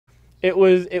It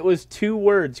was 2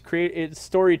 words. Create it's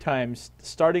story times.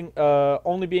 Starting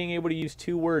only being able to use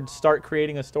 2 words. Start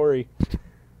creating a story.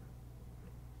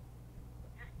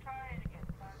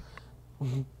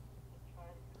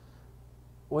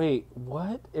 Wait,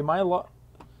 what? Am I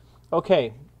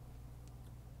Okay.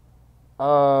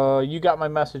 You got my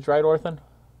message, right, Orthan?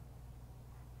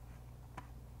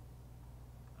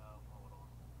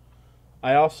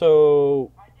 I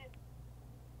also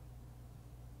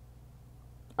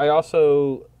I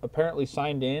also apparently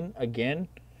signed in again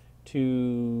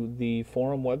to the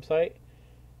forum website,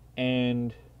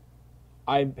 and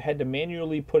I had to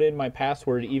manually put in my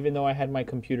password even though I had my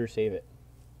computer save it.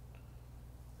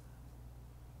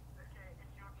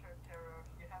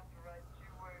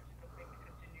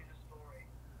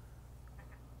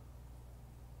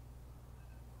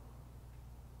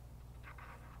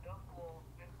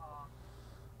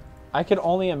 I could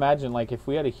only imagine, like, if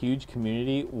we had a huge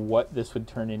community, what this would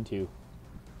turn into.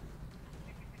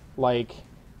 Like,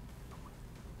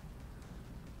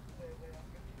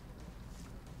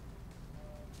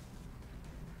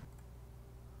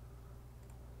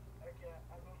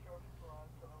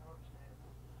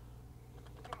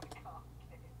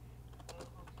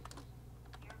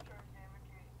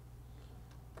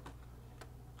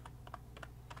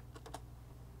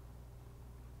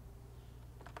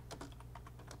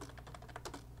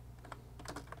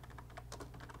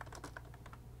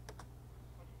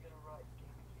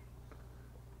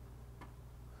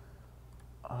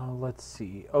 let's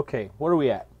see. Okay, where are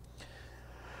we at?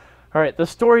 All right, the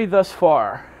story thus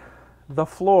far. The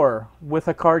floor with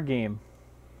a card game.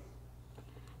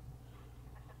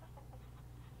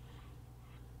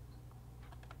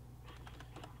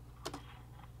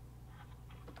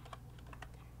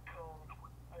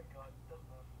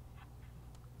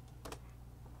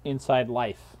 Inside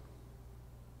life.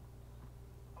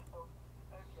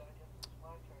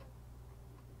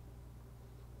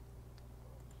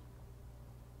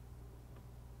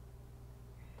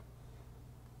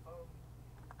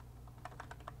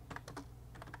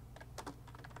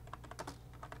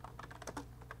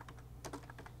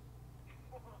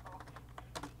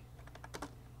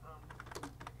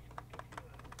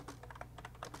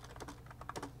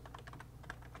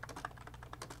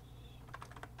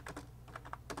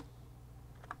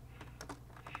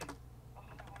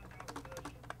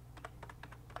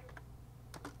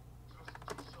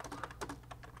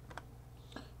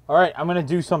 All right, I'm gonna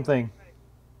do something.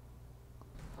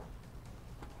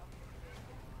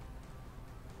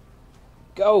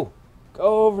 Go,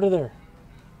 go over to there.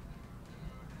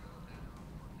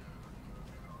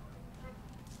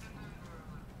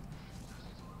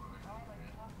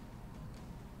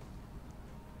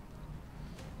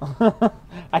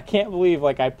 I can't believe,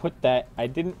 like, I put that. I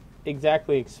didn't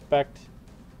exactly expect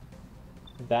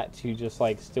that to just,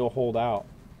 like, still hold out.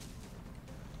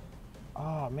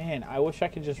 Oh man, I wish I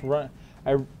could just run.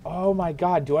 Oh my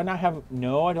god, do I not have?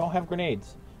 No, I don't have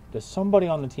grenades. Does somebody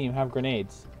on the team have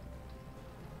grenades?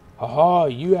 Oh,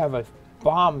 you have a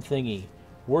bomb thingy.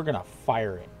 We're gonna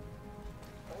fire it.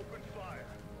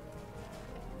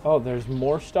 Oh, there's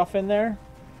more stuff in there?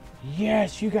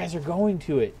 Yes, you guys are going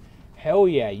to it. Hell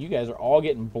yeah, you guys are all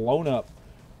getting blown up.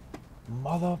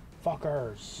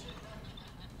 Motherfuckers.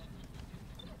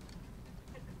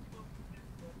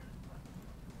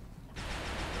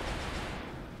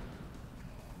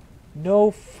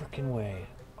 No freaking way.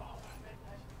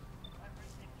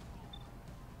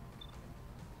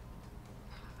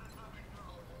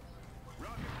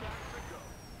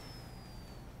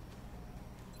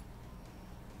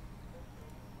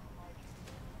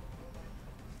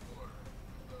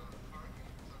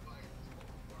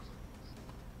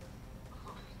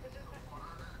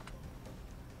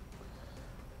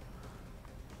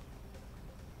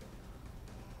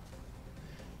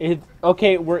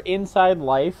 Okay, we're inside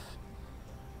life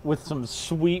with some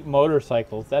sweet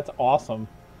motorcycles. That's awesome.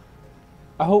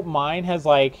 I hope mine has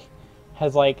like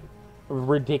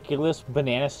ridiculous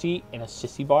banana seat and a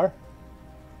sissy bar.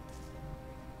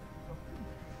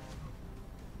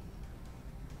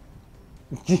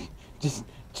 just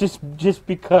just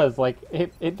because, like,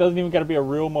 it doesn't even gotta be a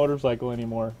real motorcycle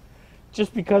anymore.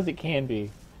 Just because it can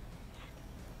be.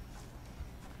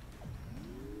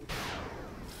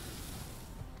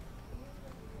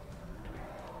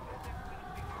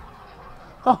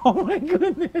 Oh my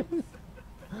goodness.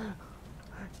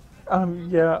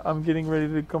 Yeah, I'm getting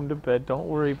ready to come to bed. Don't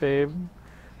worry, babe.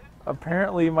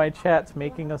 Apparently my chat's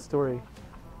making a story.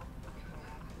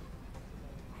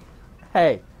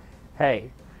 Hey,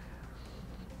 hey,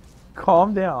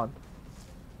 calm down.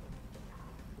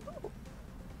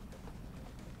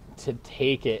 To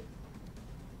take it.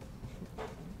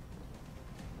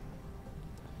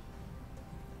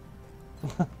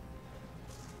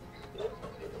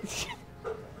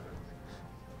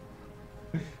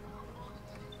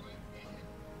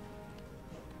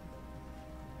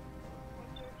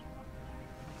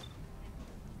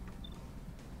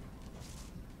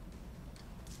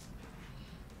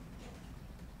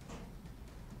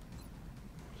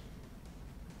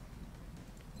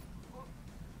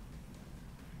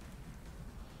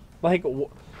 Like,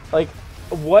 like,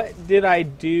 what did I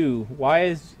do? Why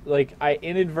is, like, I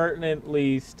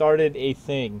inadvertently started a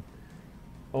thing.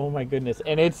 Oh my goodness.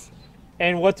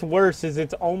 And what's worse is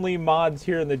it's only mods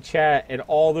here in the chat and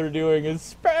all they're doing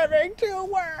is spamming 2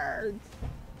 words.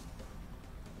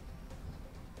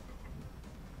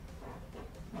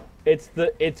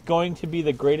 It's going to be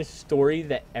the greatest story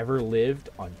that ever lived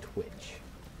on Twitch.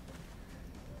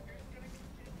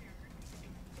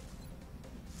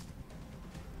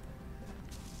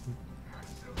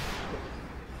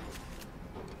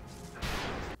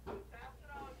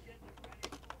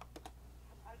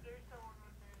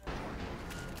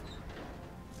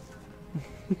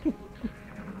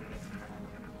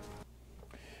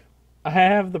 I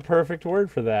have the perfect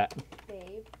word for that.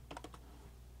 Babe.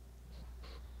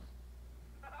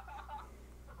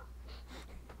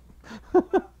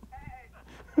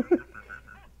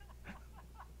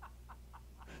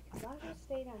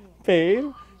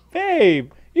 Babe,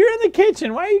 babe, you're in the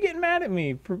kitchen. Why are you getting mad at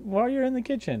me while you're in the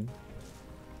kitchen?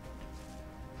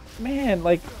 Man,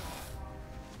 like,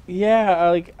 yeah,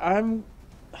 like I'm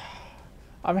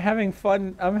having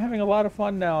fun. I'm having a lot of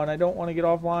fun now, and I don't want to get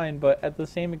offline. But at the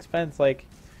same expense, like,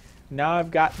 now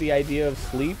I've got the idea of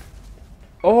sleep.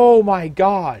 Oh my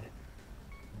god!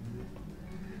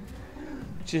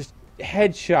 Just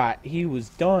headshot. He was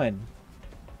done.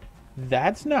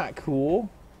 That's not cool.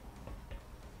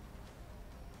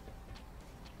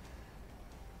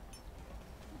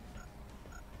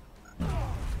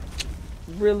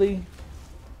 Really?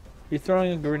 You're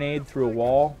throwing a grenade through a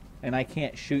wall, and I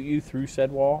can't shoot you through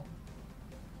said wall?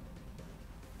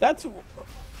 That's...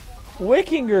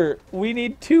 Wickinger! We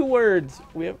need 2 words.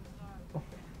 We have...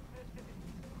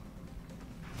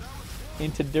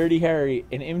 Into Dirty Harry,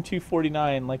 an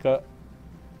M249, like a...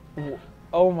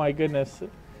 Oh my goodness.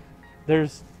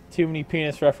 There's too many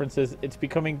penis references. It's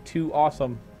becoming too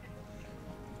awesome.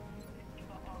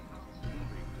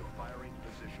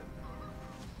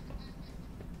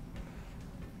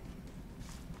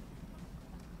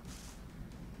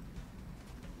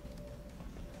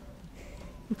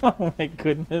 Oh my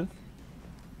goodness.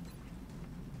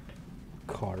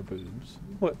 Car boobs.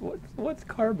 What's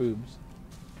car boobs?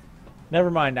 Never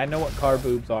mind, I know what car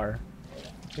boobs are.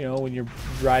 You know, when you're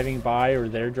driving by or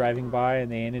they're driving by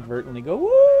and they inadvertently go,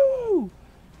 woo!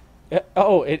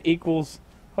 Oh, it equals,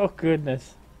 oh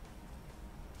goodness.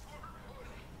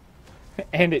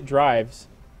 And it drives.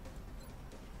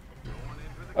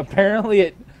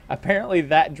 Apparently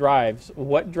that drives.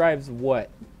 What drives what?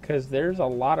 Because there's a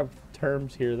lot of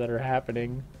terms here that are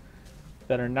happening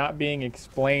that are not being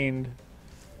explained.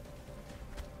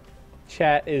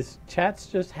 Chat's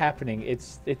just happening.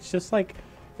 It's just like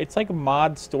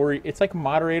mod story. It's like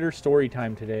moderator story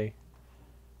time today.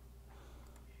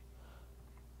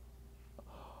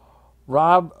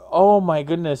 Rob, oh my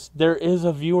goodness, there is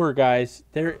a viewer, guys.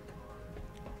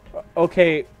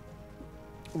 Okay,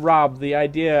 Rob, the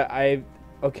idea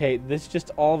okay, this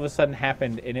just all of a sudden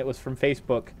happened and it was from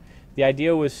Facebook. The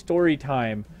idea was story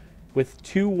time with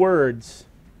 2 words,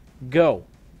 go.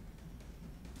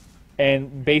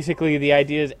 And basically the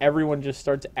idea is everyone just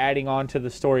starts adding on to the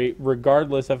story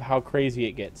regardless of how crazy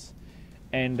it gets.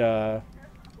 And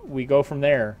we go from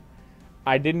there.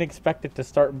 I didn't expect it to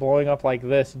start blowing up like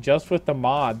this just with the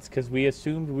mods because we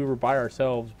assumed we were by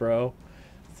ourselves, bro.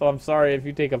 So I'm sorry if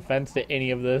you take offense to any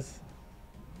of this.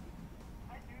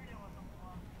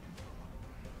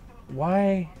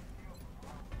 Why?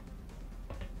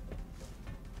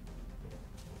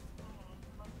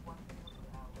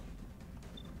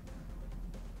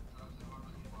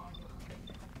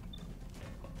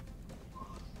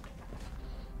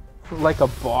 Like a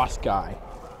boss guy.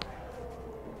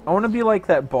 I want to be like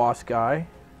that boss guy.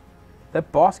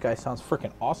 That boss guy sounds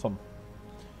freaking awesome.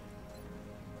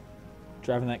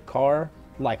 Driving that car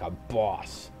like a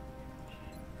boss.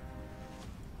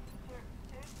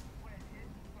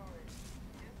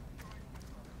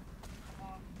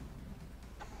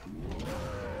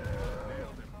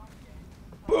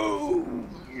 Boom!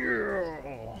 Yeah!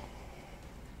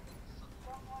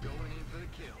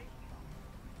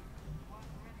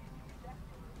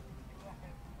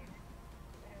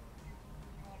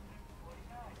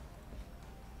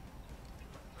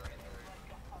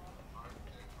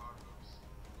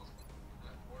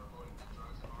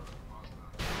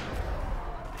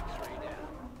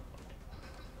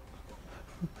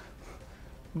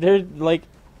 They're like,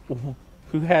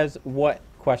 who has what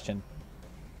question?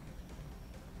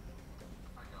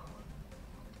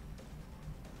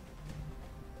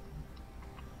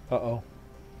 Uh-oh.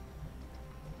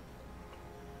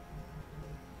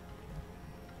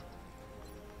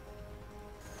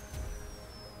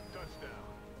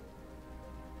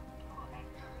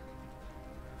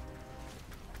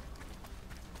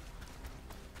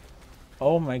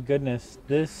 Oh my goodness,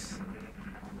 this...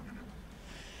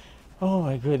 Oh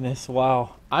my goodness,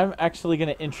 wow. I'm actually going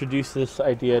to introduce this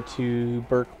idea to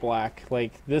Burke Black.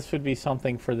 Like, this would be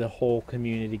something for the whole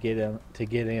community to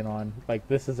get in on. Like,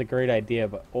 this is a great idea,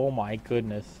 but oh my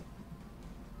goodness.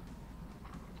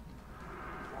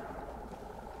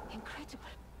 Incredible.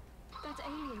 That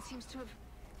alien seems to have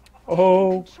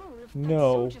Oh, control of that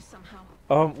no. soldier somehow.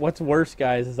 What's worse,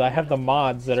 guys, is I have the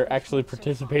mods that are actually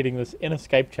participating this in a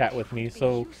Skype chat with me,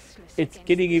 so it's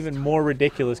getting even more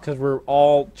ridiculous because we're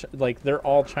all like they're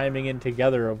all chiming in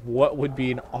together of what would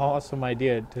be an awesome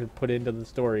idea to put into the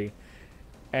story,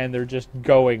 and they're just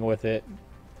going with it.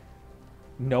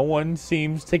 No one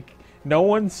seems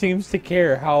to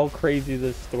care how crazy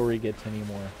this story gets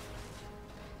anymore.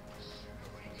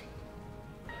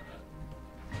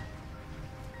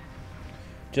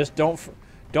 Just don't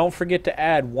forget to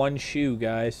add one shoe,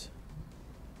 guys.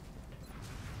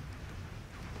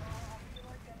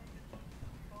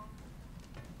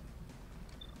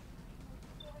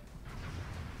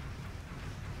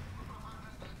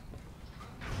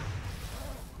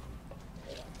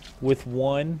 With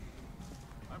one,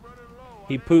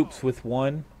 he poops with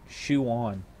one shoe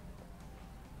on.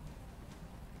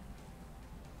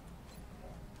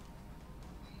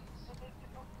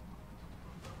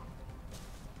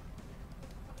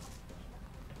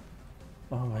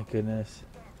 Oh my goodness.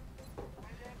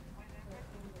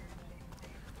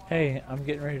 Hey, I'm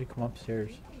getting ready to come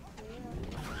upstairs.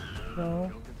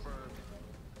 No.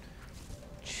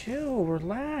 Chill,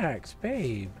 relax,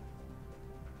 babe.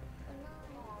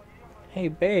 Hey,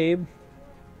 babe.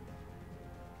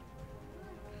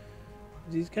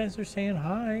 These guys are saying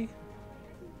hi.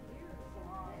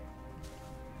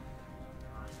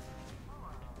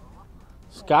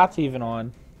 Scott's even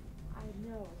on.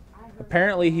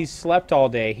 Apparently he slept all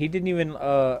day. He didn't even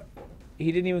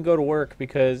go to work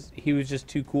because he was just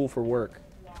too cool for work.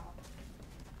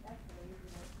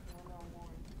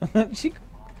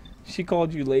 she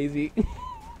called you lazy.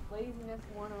 Laziness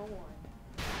 101.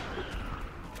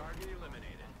 Target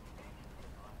eliminated.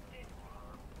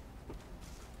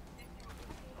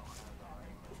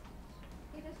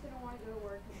 He just didn't want to go to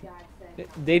work because Dad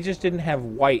said. They just didn't have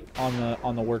white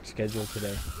on the work schedule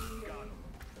today.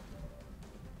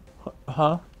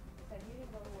 Huh? Said he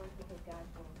didn't go to work because Dad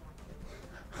told him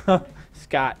not to.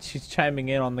 Scott, she's chiming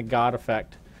in on the God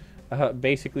effect.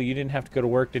 Basically, you didn't have to go to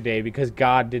work today because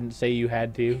God didn't say you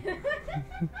had to.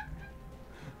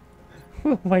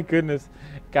 Oh my goodness.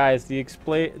 Guys, the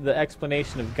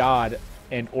explanation of God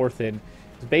and Orthan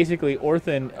is basically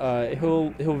Orthan,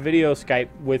 he'll video Skype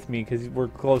with me because we're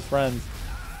close friends,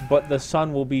 but the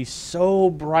sun will be so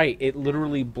bright it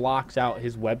literally blocks out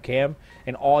his webcam,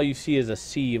 and all you see is a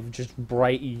sea of just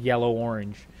bright yellow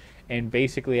orange. And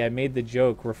basically I made the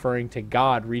joke referring to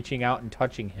God reaching out and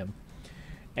touching him.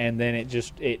 And then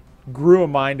it grew a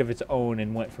mind of its own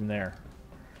and went from there.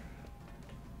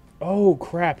 Oh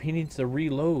crap, he needs to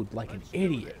reload like an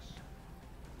idiot.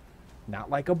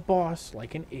 Not like a boss,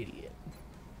 like an idiot.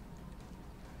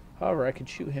 However, I could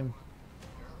shoot him.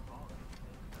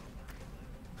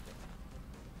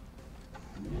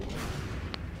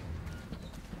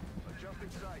 Adjusting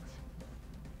sights.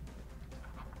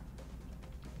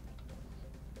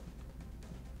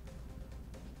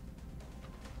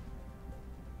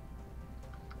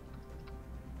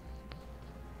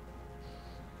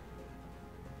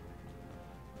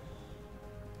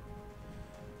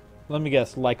 Let me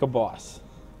guess, like a boss.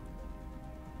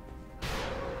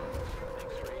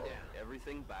 Straight down.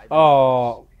 Everything by the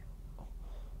Oh.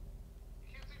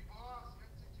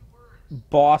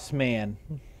 Boss man.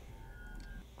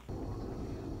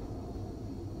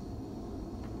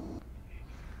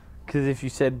 Because if you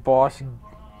said boss...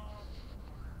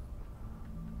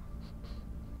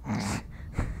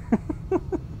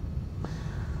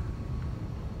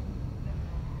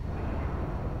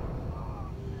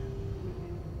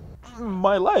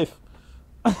 My life.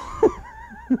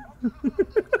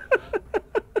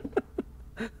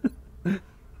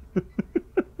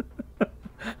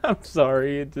 I'm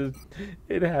sorry,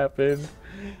 it happened.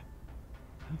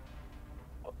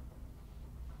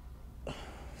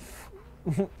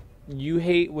 You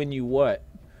hate when you what?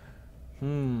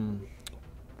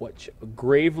 What?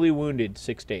 Gravely wounded,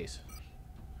 6 days.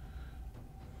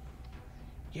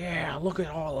 Yeah, look at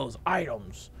all those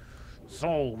items.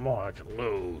 So much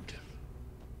loot.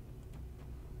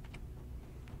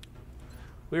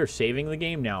 We are saving the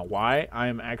game now. Why? I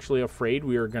am actually afraid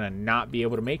we are going to not be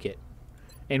able to make it.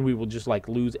 And we will just, like,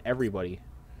 lose everybody.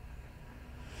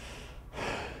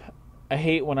 I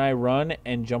hate when I run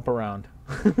and jump around.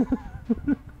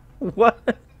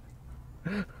 What?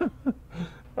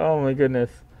 Oh, my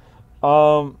goodness.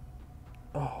 Oh,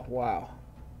 wow.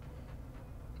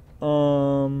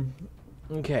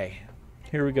 Okay.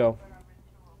 Here we go.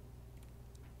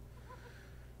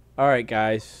 All right,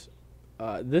 guys.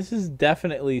 This is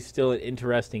definitely still an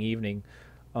interesting evening.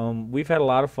 We've had a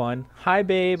lot of fun. Hi,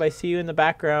 babe. I see you in the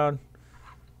background.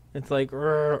 It's like,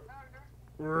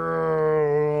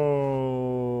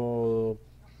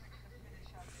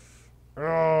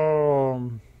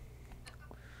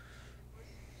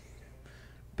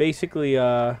 basically,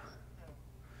 I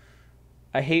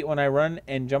hate when I run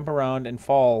and jump around and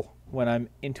fall when I'm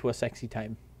into a sexy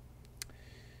time.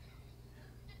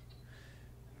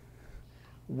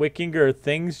 Wickinger,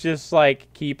 things just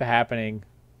like keep happening.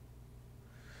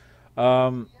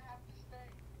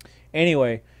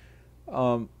 Anyway,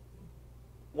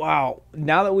 wow.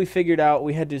 Now that we figured out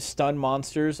we had to stun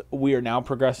monsters, we are now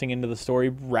progressing into the story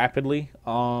rapidly.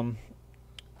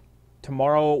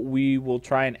 Tomorrow we will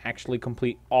try and actually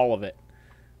complete all of it,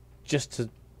 just to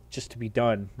be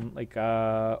done. Like,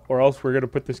 or else we're gonna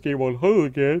put this game on hold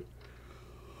again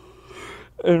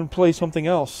and play something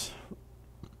else.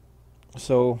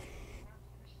 So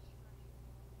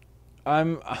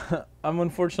I'm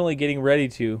unfortunately getting ready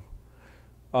to.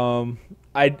 I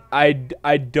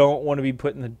don't want to be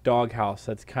put in the doghouse.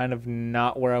 That's kind of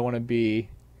not where I want to be.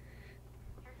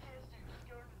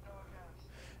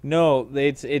 No,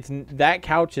 it's that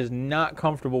couch is not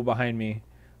comfortable behind me.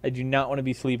 I do not want to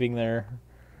be sleeping there.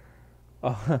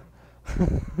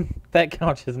 That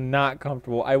couch is not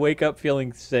comfortable. I wake up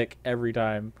feeling sick every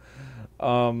time.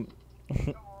 I'm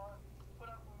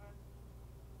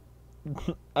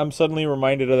suddenly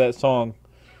reminded of that song.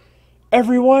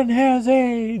 Everyone has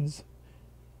AIDS.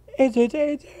 AIDS, AIDS,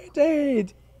 AIDS,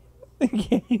 AIDS,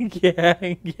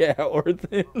 AIDS. Yeah,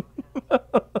 Orphan.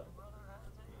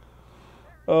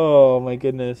 Oh my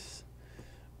goodness.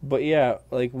 But yeah,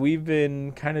 like we've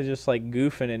been kind of just like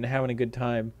goofing and having a good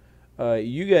time.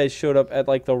 You guys showed up at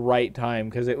like the right time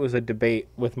because it was a debate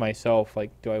with myself.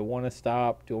 Like, do I want to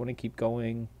stop? Do I want to keep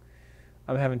going?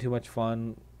 I'm having too much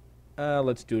fun.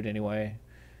 Let's do it anyway.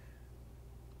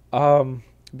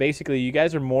 Basically, you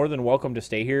guys are more than welcome to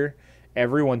stay here.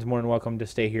 Everyone's more than welcome to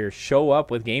stay here. Show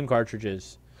up with game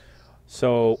cartridges.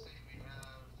 So,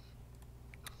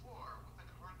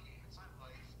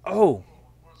 oh.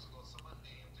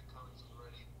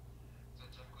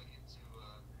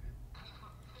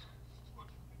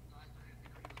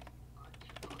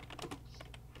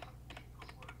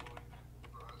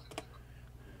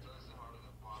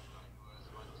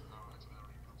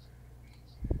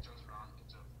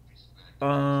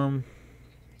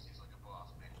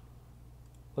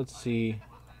 Let's see.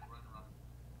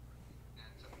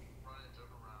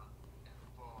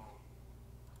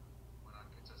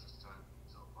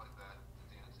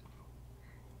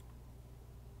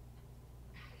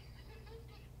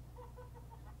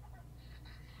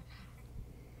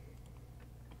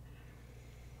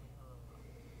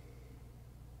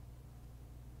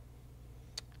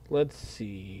 Let's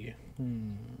see.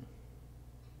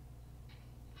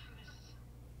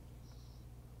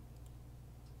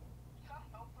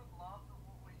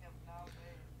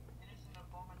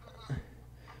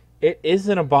 It is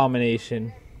an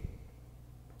abomination.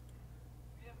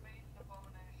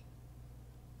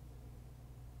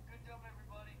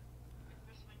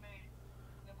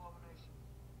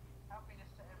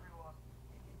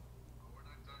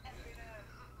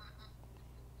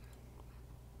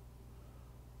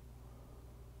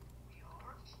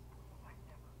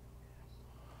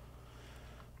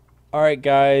 All right,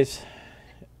 guys.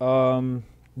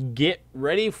 Get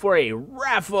ready for a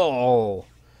raffle.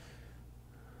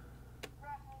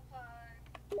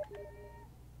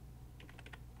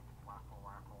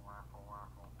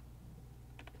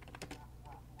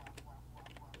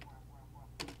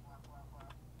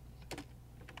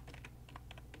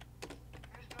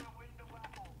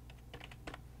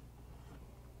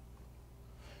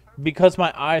 Because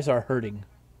my eyes are hurting.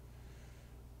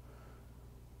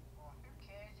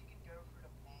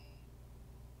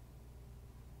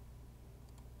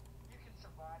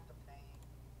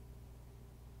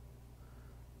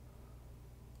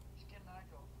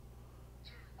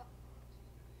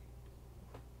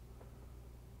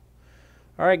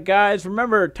 All right, guys,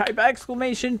 remember, type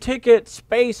exclamation ticket,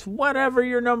 space, whatever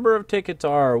your number of tickets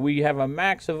are. We have a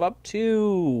max of up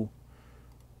to...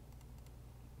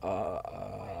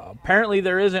 apparently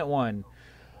there isn't one.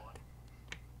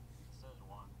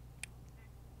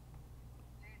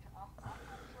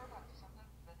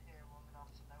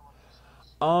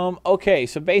 Okay,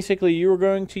 so basically you were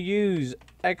going to use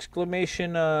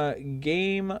exclamation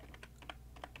game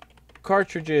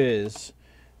cartridges.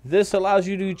 This allows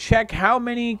you to check how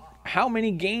many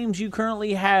games you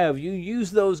currently have. You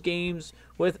use those games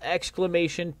with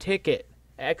exclamation ticket.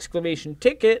 Exclamation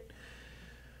ticket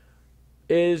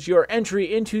is your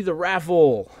entry into the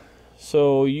raffle.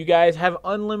 So you guys have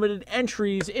unlimited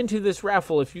entries into this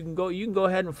raffle. If you can go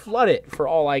ahead and flood it for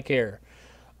all I care.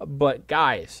 But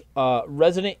guys,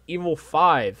 Resident Evil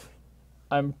 5,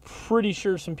 I'm pretty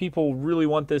sure some people really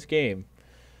want this game.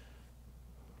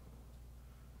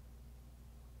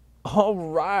 All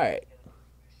right.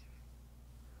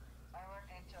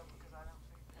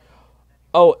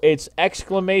 Oh, it's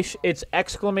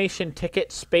exclamation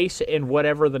ticket space and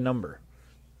whatever the number.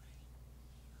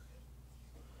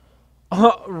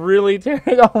 Oh, really, Taro?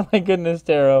 Oh my goodness,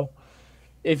 Taro.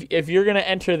 If you're gonna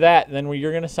enter that, then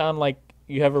you're gonna sound like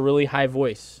you have a really high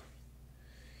voice.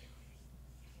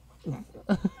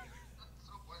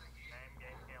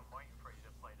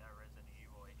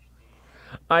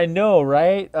 I know,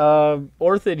 right?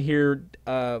 Orthid here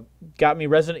got me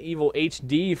Resident Evil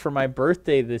HD for my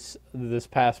birthday this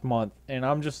past month, and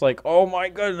I'm just like, oh my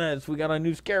goodness, we got a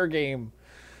new scare game.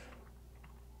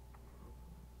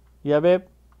 Yeah, babe?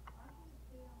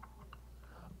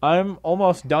 I'm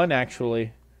almost done,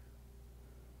 actually.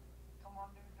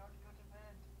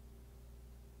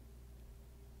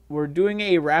 We're doing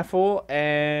a raffle,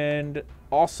 and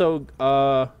also,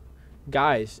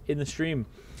 guys, in the stream,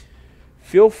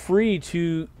 feel free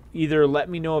to either let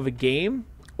me know of a game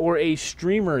or a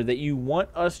streamer that you want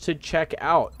us to check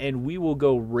out, and we will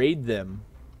go raid them.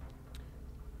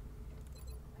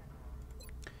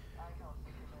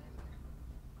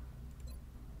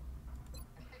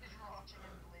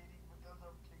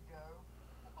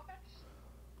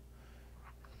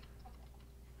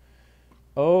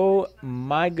 Oh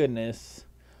my goodness.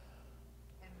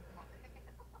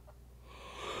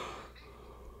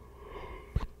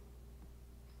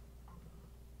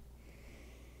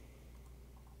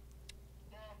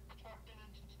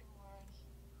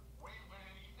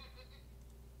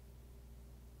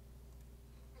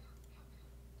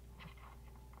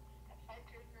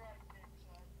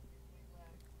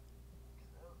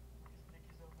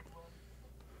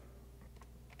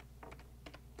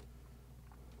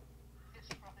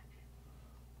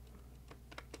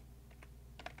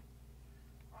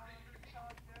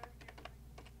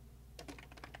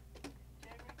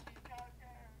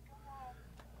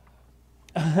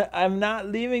 I'm not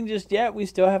leaving just yet. We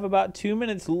still have about 2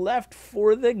 minutes left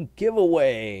for the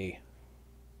giveaway.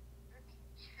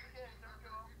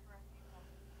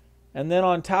 And then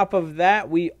on top of that,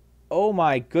 oh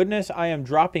my goodness, I am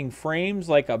dropping frames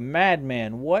like a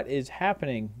madman. What is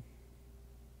happening?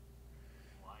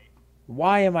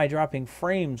 Why am I dropping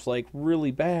frames like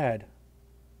really bad?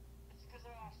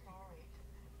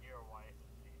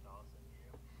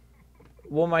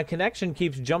 Well, my connection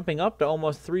keeps jumping up to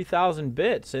almost 3,000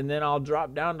 bits, and then I'll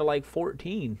drop down to like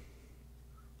 14.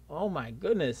 Oh my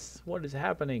goodness, what is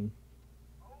happening?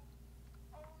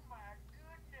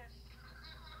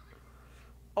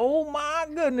 Oh my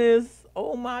goodness.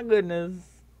 Oh my goodness.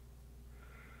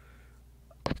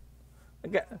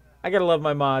 I gotta love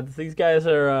my mods. These guys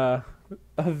are a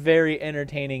very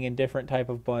entertaining and different type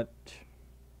of bunch.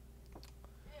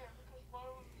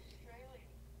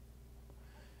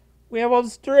 We have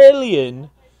Australian.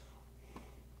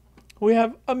 We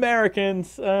have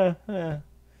Americans. You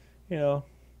know.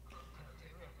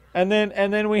 And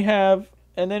then we have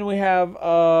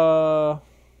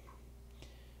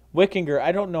Wickinger.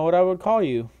 I don't know what I would call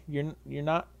you. You're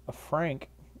not a Frank.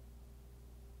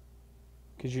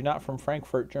 Because you're not from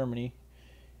Frankfurt, Germany.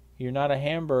 You're not a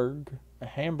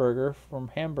hamburger from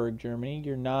Hamburg, Germany.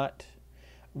 You're not.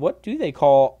 What do they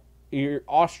call? You're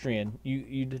Austrian.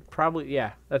 You did probably,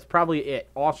 yeah, that's probably it.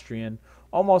 Austrian,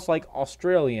 almost like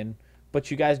Australian,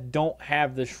 but you guys don't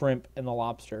have the shrimp and the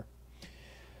lobster.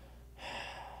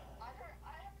 I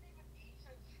haven't even eaten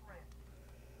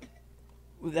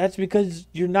shrimp. That's because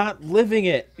you're not living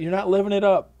it. You're not living it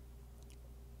up.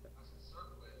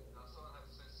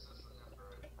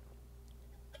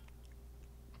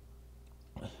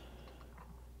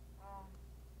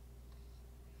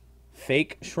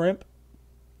 Fake shrimp.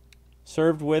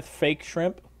 Served with fake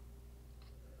shrimp.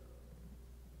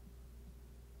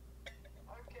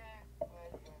 Okay.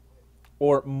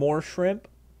 Or more shrimp?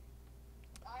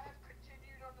 I have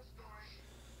continued on the story.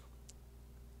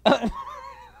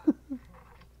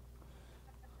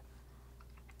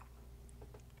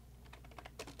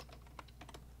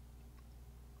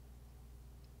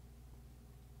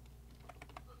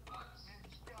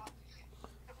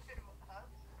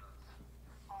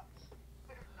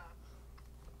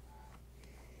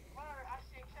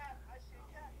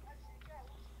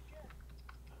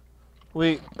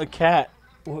 Wait, a cat.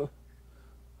 What?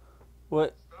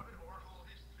 What?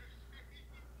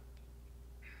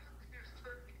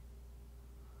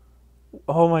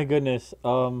 Oh my goodness.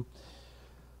 Oh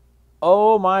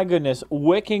my goodness.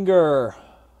 Wickinger.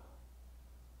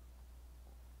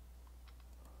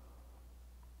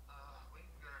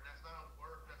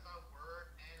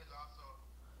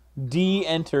 D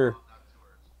enter.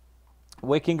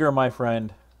 Wickinger, my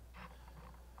friend.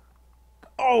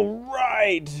 All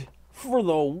right, for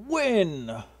the win.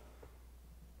 100%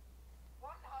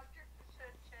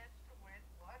 chance to win.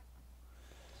 What?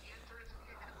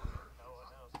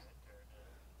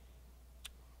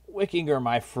 Wickinger,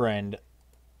 my friend.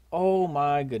 Oh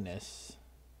my goodness.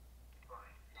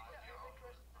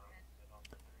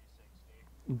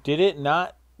 Did it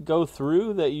not go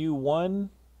through that you won?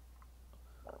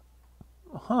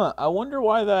 Huh, I wonder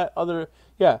why that other...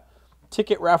 Yeah,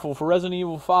 ticket raffle for Resident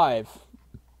Evil 5.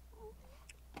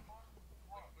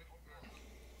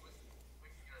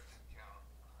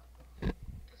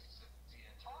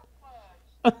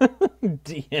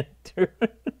 De-enter.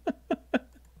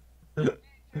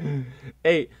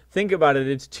 Hey, think about it.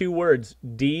 It's 2 words.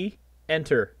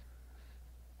 De-enter.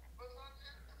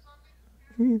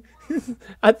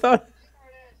 I thought...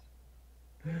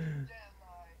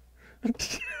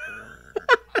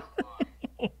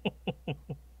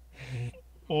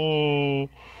 Oh.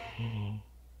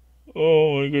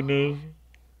 Oh my goodness.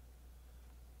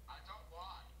 I don't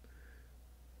lie.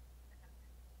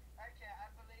 Okay,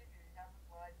 I believe you. You haven't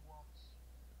lied once.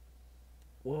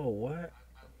 Whoa, what?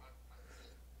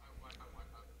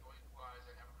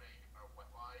 Wet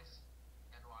lies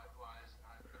and live lies. I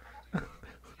have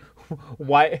to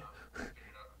Why?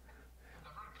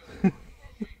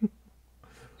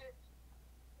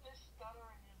 This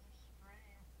stuttering is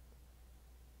extreme.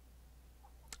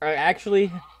 I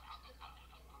actually...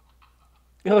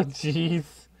 Oh,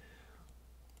 jeez.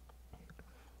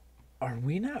 Are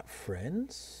we not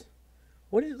friends?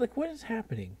 What is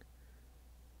happening?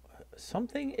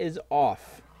 Something is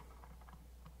off.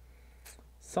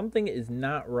 Something is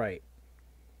not right.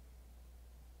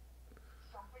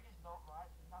 Something is not right.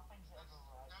 Nothing's ever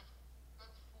right.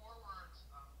 That's 4 words.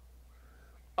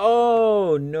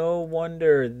 Oh, no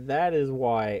wonder. That is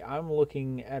why. I'm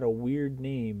looking at a weird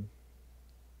name.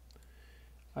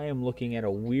 I am looking at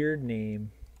a weird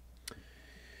name.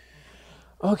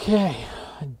 Okay.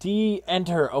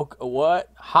 De-enter. Okay, what?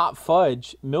 Hot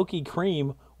fudge. Milky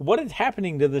cream. What is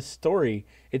happening to this story?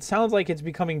 It sounds like it's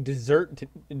becoming dessert.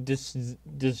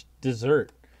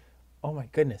 Dessert. Oh my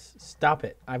goodness. Stop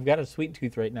it. I've got a sweet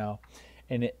tooth right now.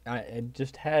 And I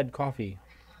just had coffee.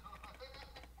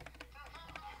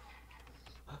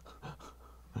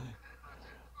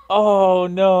 Oh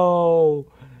no.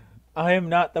 I am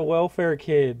not the welfare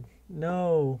kid.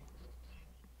 No.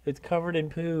 It's covered in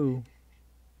poo.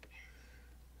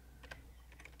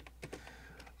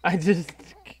 I just...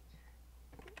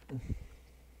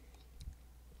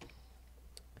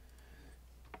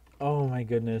 Oh my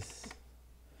goodness.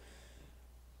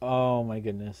 Oh my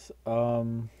goodness.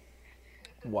 Wow.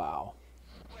 Wait,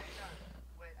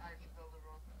 I spelled it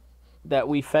wrong. That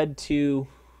we fed to...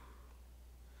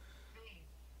 Me.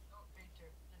 Not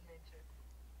Peter. Didn't mean to.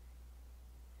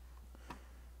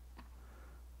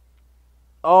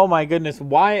 Oh my goodness.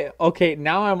 Why? Okay,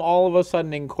 now I'm all of a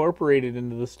sudden incorporated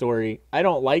into the story. I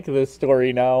don't like this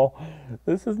story now.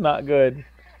 This is not good.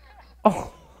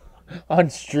 Oh, on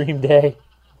stream day.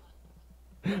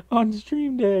 On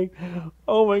stream day.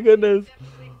 Oh my goodness.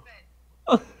 Definitely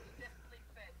fed.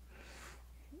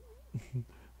 Definitely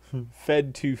fed.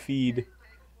 Fed to feed.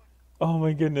 Oh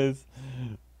my goodness.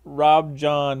 Rob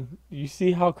John. You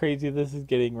see how crazy this is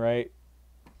getting, right?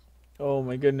 Oh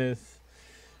my goodness.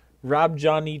 Rob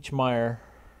John Eachmeyer.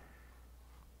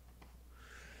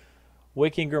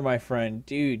 Wickinger, my friend.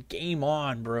 Dude, game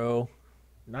on, bro.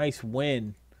 Nice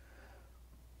win.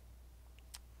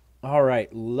 All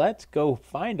right, let's go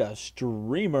find a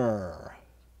streamer.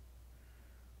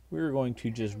 We're going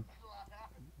to just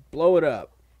blow it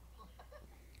up.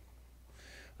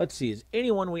 Let's see, is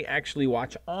anyone we actually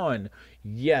watch on?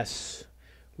 Yes.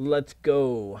 Let's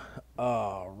go.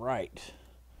 All right.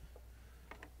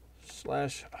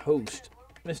 /host,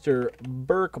 Mr.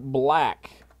 Burke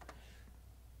Black.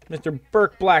 Mr.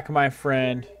 Burke Black, my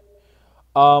friend.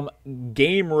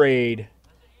 Game Raid.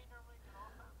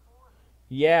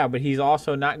 Yeah, but he's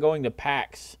also not going to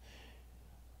PAX.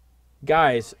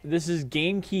 Guys, this is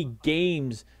GameKey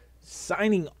Games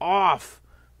signing off.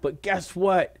 But guess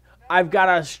what? I've got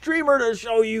a streamer to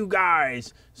show you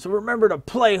guys. So remember to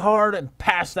play hard and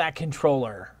pass that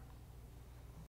controller.